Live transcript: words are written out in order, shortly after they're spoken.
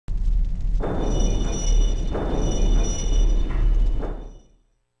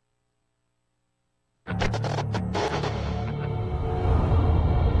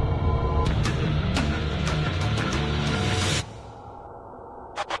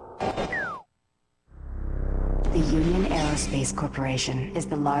The Union Aerospace Corporation is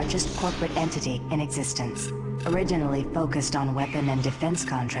the largest corporate entity in existence. Originally focused on weapon and defense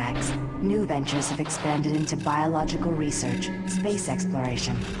contracts, new ventures have expanded into biological research, space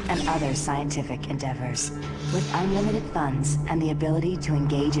exploration, and other scientific endeavors. With unlimited funds and the ability to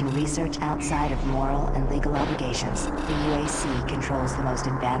engage in research outside of moral and legal obligations, the UAC controls the most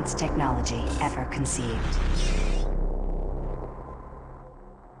advanced technology ever conceived.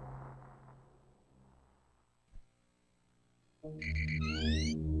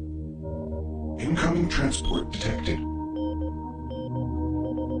 Incoming transport detected.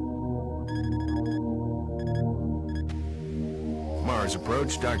 Mars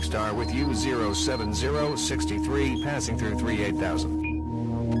approach, Dark Star with you, 07063, passing through 38,000.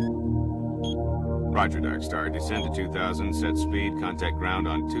 Roger, Dark Star. Descend to 2,000, set speed, contact ground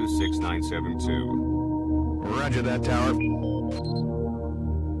on 26972. Roger that, tower.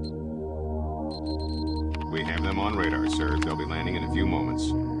 We have them on radar, sir. They'll be landing in a few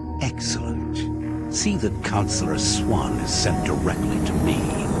moments. Excellent. See that Counselor Swan is sent directly to me.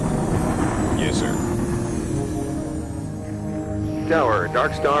 Yes, sir. Tower,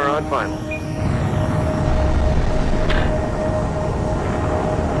 Dark Star on final.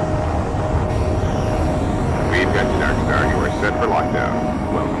 We've got you, Dark Star. You are set for lockdown.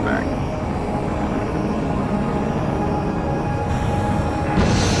 Welcome back.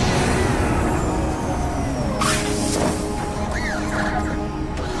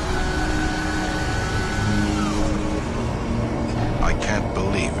 I can't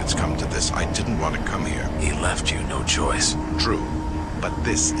believe it's come to this. I didn't want to come here. He left you no choice. True, but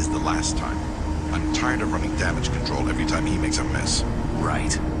this is the last time. I'm tired of running damage control every time he makes a mess.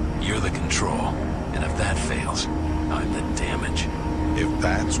 Right. You're the control. And if that fails, I'm the damage. If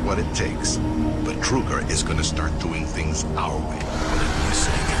that's what it takes, the Kruger is going to start doing things our way. Whatever you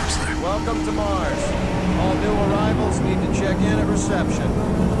say, Counselor. Welcome to Mars. All new arrivals need to check in at reception.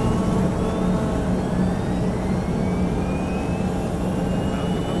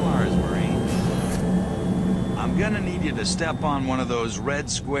 Welcome to Mars, Marine. I'm gonna need you to step on one of those red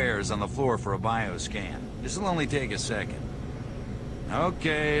squares on the floor for a bioscan. This'll only take a second.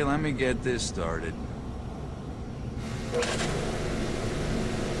 Okay, let me get this started.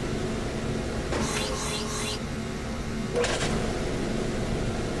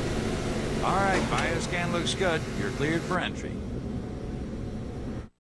 All right, bioscan looks good. You're cleared for entry.